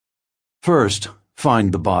First,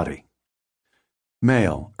 find the body.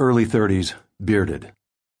 Male, early 30s, bearded.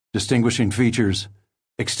 Distinguishing features: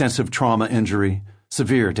 extensive trauma injury,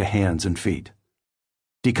 severe to hands and feet.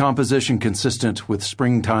 Decomposition consistent with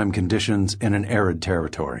springtime conditions in an arid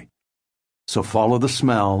territory. So follow the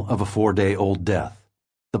smell of a 4-day-old death,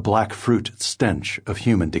 the black fruit stench of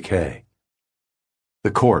human decay.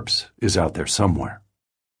 The corpse is out there somewhere.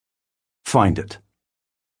 Find it.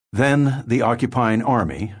 Then the occupying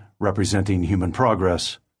army, representing human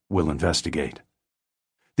progress, will investigate.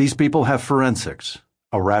 These people have forensics,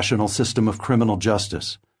 a rational system of criminal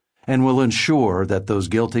justice, and will ensure that those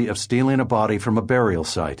guilty of stealing a body from a burial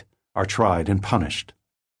site are tried and punished,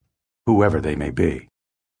 whoever they may be.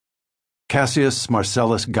 Cassius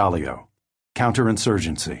Marcellus Gallio,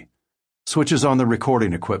 counterinsurgency, switches on the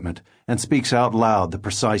recording equipment and speaks out loud the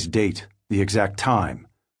precise date, the exact time,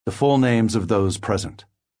 the full names of those present.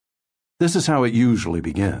 This is how it usually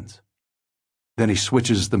begins. Then he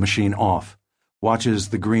switches the machine off, watches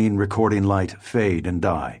the green recording light fade and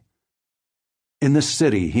die. In this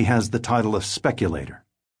city, he has the title of speculator.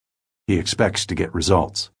 He expects to get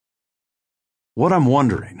results. What I'm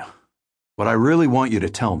wondering, what I really want you to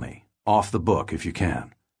tell me, off the book if you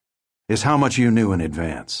can, is how much you knew in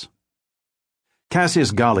advance.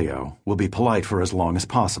 Cassius Gallio will be polite for as long as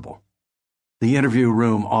possible. The interview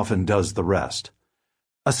room often does the rest.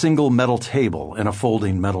 A single metal table and a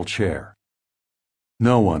folding metal chair.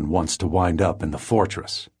 No one wants to wind up in the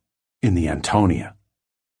fortress, in the Antonia.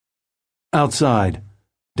 Outside,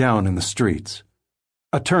 down in the streets,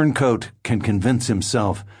 a turncoat can convince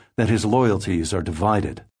himself that his loyalties are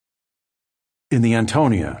divided. In the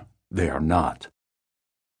Antonia, they are not.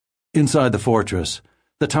 Inside the fortress,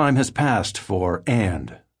 the time has passed for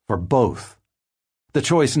both. The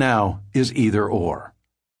choice now is either or.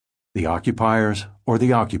 The occupiers or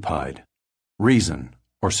the occupied, reason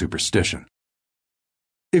or superstition.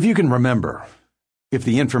 If you can remember, if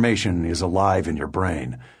the information is alive in your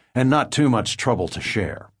brain and not too much trouble to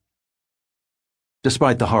share.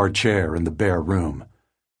 Despite the hard chair and the bare room,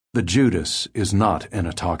 the Judas is not in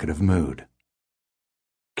a talkative mood.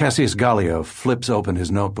 Cassius Gallio flips open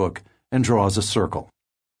his notebook and draws a circle.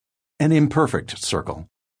 An imperfect circle,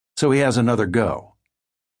 so he has another go.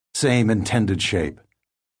 Same intended shape.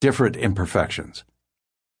 Different imperfections.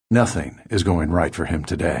 Nothing is going right for him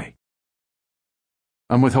today.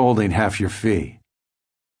 I'm withholding half your fee.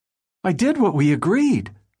 I did what we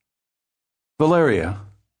agreed. Valeria,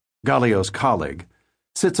 Gallio's colleague,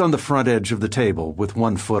 sits on the front edge of the table with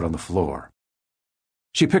one foot on the floor.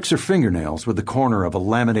 She picks her fingernails with the corner of a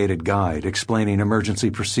laminated guide explaining emergency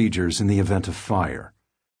procedures in the event of fire.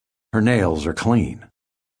 Her nails are clean.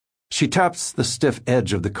 She taps the stiff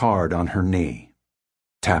edge of the card on her knee.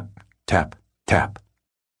 Tap, tap, tap.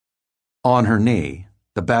 On her knee,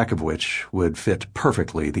 the back of which would fit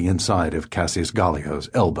perfectly the inside of Cassius Gallio's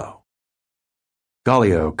elbow.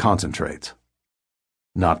 Gallio concentrates.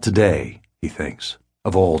 Not today, he thinks,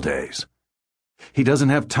 of all days. He doesn't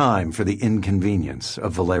have time for the inconvenience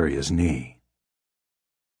of Valeria's knee.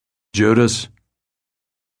 Judas.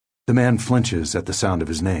 The man flinches at the sound of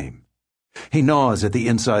his name. He gnaws at the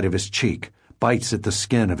inside of his cheek, bites at the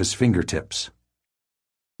skin of his fingertips.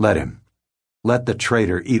 Let him. Let the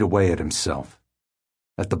traitor eat away at himself.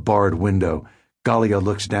 At the barred window, Gallio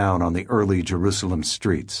looks down on the early Jerusalem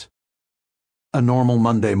streets. A normal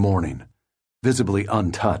Monday morning, visibly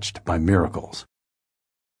untouched by miracles.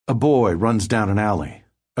 A boy runs down an alley,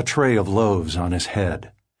 a tray of loaves on his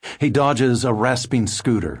head. He dodges a rasping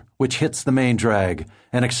scooter, which hits the main drag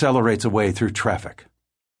and accelerates away through traffic.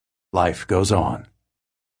 Life goes on.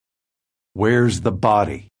 Where's the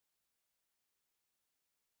body?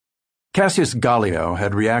 Cassius Gallio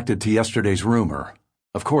had reacted to yesterday's rumor.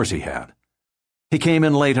 Of course he had. He came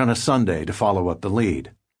in late on a Sunday to follow up the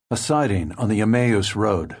lead, a sighting on the Emmaus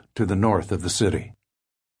Road to the north of the city.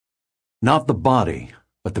 Not the body,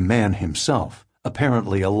 but the man himself,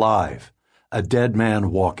 apparently alive, a dead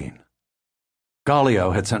man walking.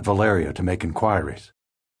 Gallio had sent Valeria to make inquiries.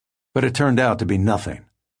 But it turned out to be nothing.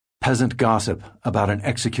 Peasant gossip about an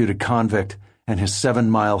executed convict and his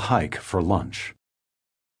 7-mile hike for lunch.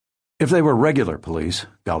 If they were regular police,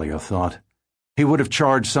 Gallio thought, he would have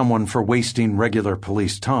charged someone for wasting regular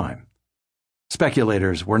police time.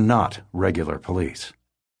 Speculators were not regular police.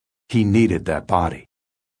 He needed that body.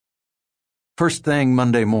 First thing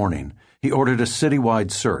Monday morning, he ordered a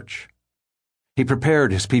citywide search. He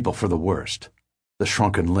prepared his people for the worst, the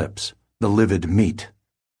shrunken lips, the livid meat.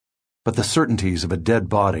 But the certainties of a dead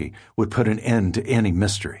body would put an end to any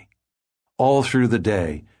mystery. All through the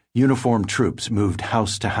day, uniformed troops moved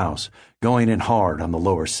house to house, going in hard on the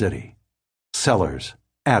lower city. Cellars,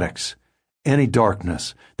 attics, any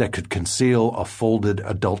darkness that could conceal a folded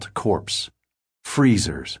adult corpse.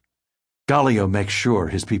 Freezers. Gallio makes sure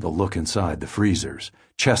his people look inside the freezers,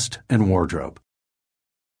 chest and wardrobe.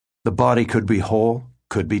 The body could be whole,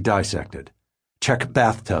 could be dissected. Check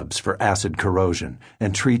bathtubs for acid corrosion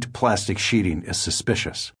and treat plastic sheeting as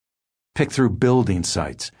suspicious. Pick through building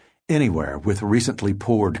sites, anywhere with recently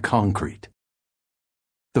poured concrete.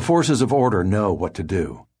 The forces of order know what to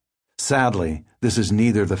do. Sadly, this is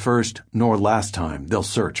neither the first nor last time they'll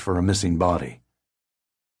search for a missing body.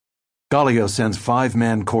 Gallio sends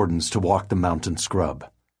 5-man cordons to walk the mountain scrub.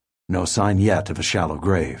 No sign yet of a shallow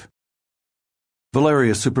grave.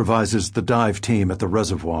 Valeria supervises the dive team at the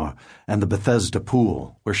reservoir and the Bethesda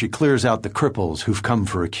pool, where she clears out the cripples who've come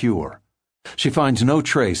for a cure. She finds no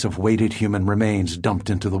trace of weighted human remains dumped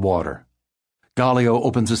into the water. Gallio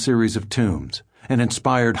opens a series of tombs, an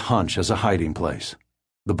inspired hunch as a hiding place.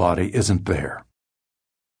 The body isn't there.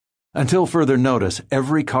 Until further notice,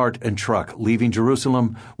 every cart and truck leaving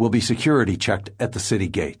Jerusalem will be security checked at the city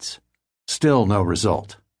gates. Still no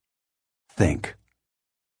result. Think.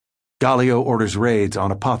 Gallio orders raids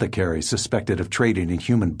on apothecaries suspected of trading in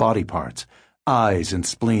human body parts, eyes and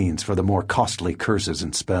spleens for the more costly curses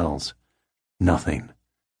and spells. Nothing.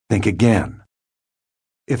 Think again.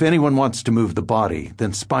 If anyone wants to move the body,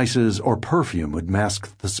 then spices or perfume would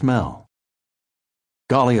mask the smell.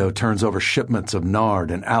 Gallio turns over shipments of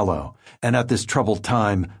nard and aloe, and at this troubled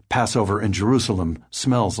time, Passover in Jerusalem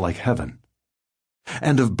smells like heaven.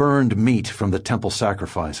 And of burned meat from the temple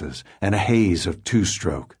sacrifices, and a haze of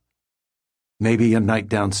two-stroke. Maybe a night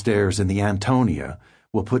downstairs in the Antonia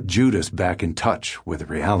will put Judas back in touch with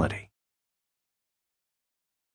reality.